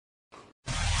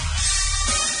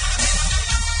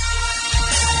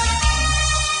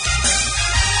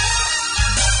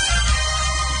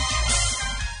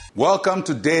Welcome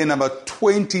to day number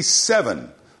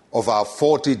 27 of our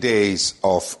 40 days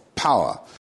of power.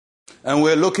 And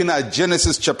we're looking at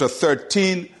Genesis chapter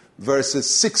 13, verses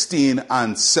 16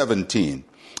 and 17.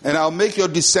 And I'll make your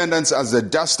descendants as the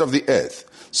dust of the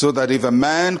earth, so that if a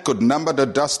man could number the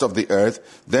dust of the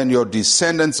earth, then your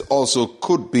descendants also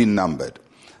could be numbered.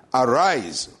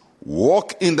 Arise,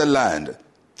 walk in the land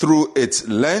through its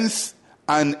length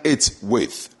and its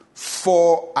width,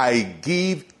 for I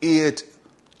give it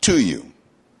to you.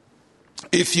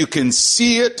 If you can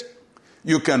see it,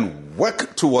 you can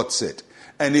work towards it.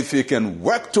 And if you can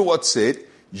work towards it,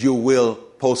 you will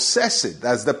possess it.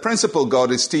 That's the principle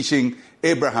God is teaching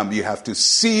Abraham. You have to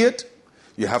see it,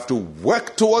 you have to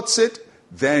work towards it,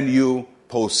 then you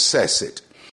possess it.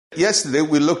 Yesterday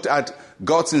we looked at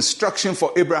God's instruction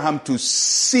for Abraham to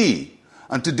see.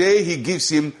 And today he gives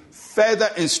him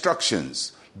further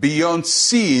instructions. Beyond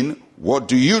seeing, what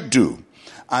do you do?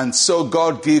 And so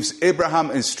God gives Abraham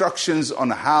instructions on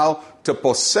how to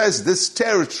possess this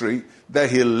territory that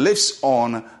he lives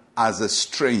on as a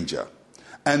stranger.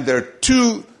 And there are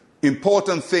two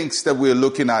important things that we're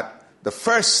looking at. The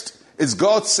first is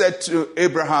God said to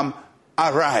Abraham,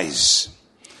 arise.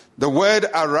 The word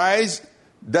arise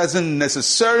doesn't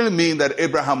necessarily mean that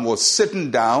Abraham was sitting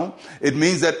down. It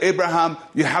means that Abraham,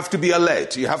 you have to be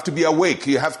alert, you have to be awake,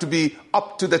 you have to be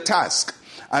up to the task.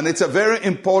 And it's a very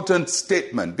important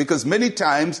statement because many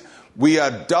times we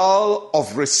are dull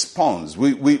of response.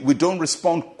 We don't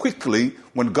respond quickly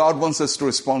when God wants us to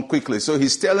respond quickly. So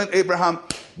he's telling Abraham,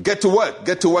 get to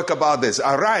work about this.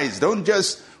 Arise, don't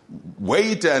just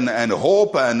wait and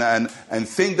hope and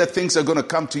think that things are going to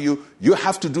come to you. You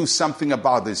have to do something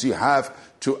about this. You have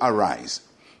to arise.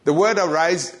 The word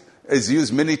arise is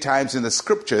used many times in the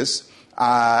scriptures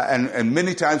and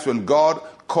many times when God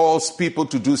calls people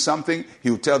to do something, he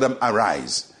will tell them,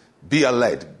 arise, be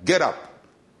alert, get up,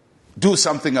 do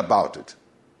something about it.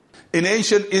 In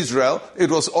ancient Israel,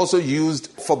 it was also used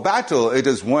for battle. It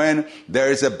is when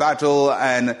there is a battle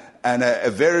and a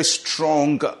very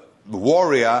strong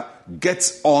warrior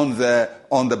gets on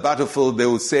the battlefield, they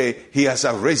will say, he has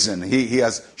arisen, he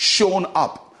has shown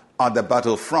up on the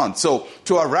battlefront. So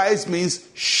to arise means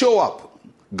show up.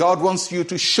 God wants you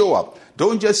to show up.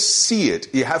 Don't just see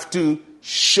it. You have to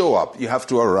show up. You have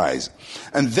to arise.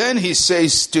 And then he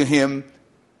says to him,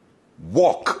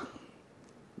 walk.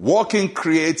 Walking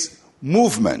creates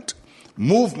movement.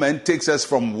 Movement takes us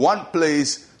from one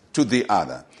place to the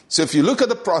other. So if you look at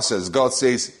the process, God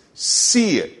says,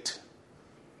 see it,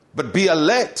 but be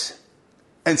alert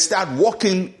and start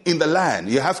walking in the land.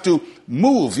 You have to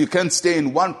move. You can't stay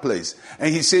in one place.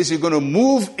 And he says you're going to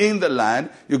move in the land.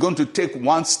 You're going to take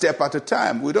one step at a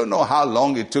time. We don't know how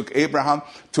long it took Abraham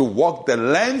to walk the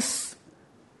length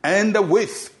and the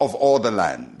width of all the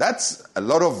land. That's a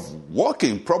lot of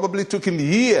walking. Probably took him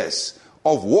years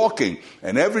of walking.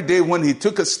 And every day when he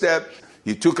took a step,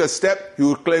 he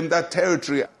would claim that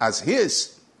territory as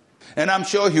his. And I'm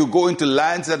sure he'll go into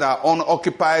lands that are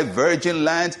unoccupied, virgin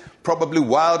lands, probably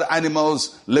wild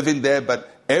animals living there. But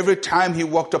every time he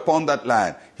walked upon that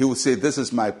land, he would say, this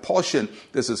is my portion,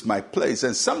 this is my place.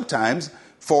 And sometimes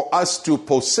for us to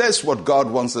possess what God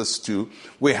wants us to,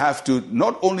 we have to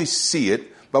not only see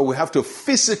it, but we have to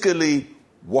physically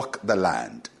walk the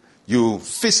land. You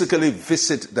physically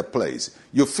visit the place.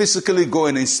 You physically go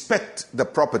and inspect the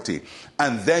property.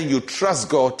 And then you trust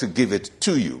God to give it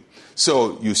to you.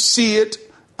 So you see it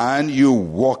and you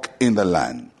walk in the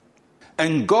land.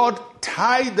 And God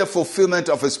tied the fulfillment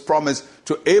of his promise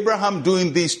to Abraham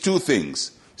doing these two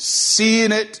things.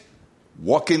 Seeing it,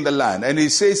 walking the land. And he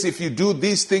says if you do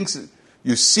these things,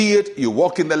 you see it, you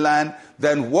walk in the land,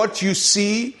 then what you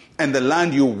see and the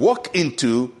land you walk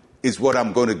into is what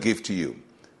I'm going to give to you.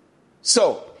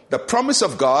 So the promise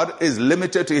of God is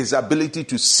limited to his ability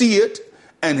to see it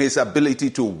and his ability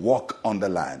to walk on the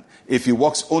land. If he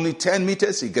walks only 10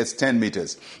 meters, he gets 10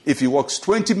 meters. If he walks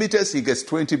 20 meters, he gets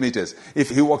 20 meters.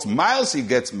 If he walks miles, he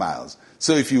gets miles.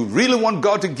 So if you really want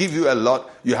God to give you a lot,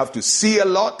 you have to see a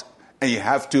lot and you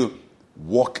have to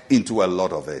walk into a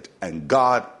lot of it. And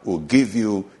God will give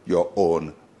you your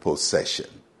own possession.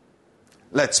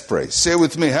 Let's pray. Say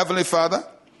with me, Heavenly Father,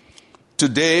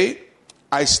 today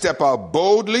I step out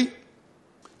boldly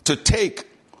to take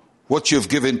what you've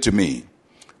given to me.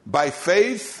 By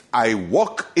faith, I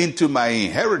walk into my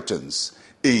inheritance.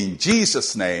 In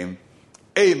Jesus' name,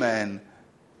 amen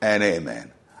and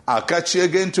amen. I'll catch you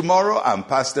again tomorrow. I'm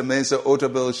Pastor Mensa,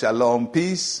 Otabil. Shalom,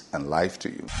 peace, and life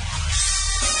to you.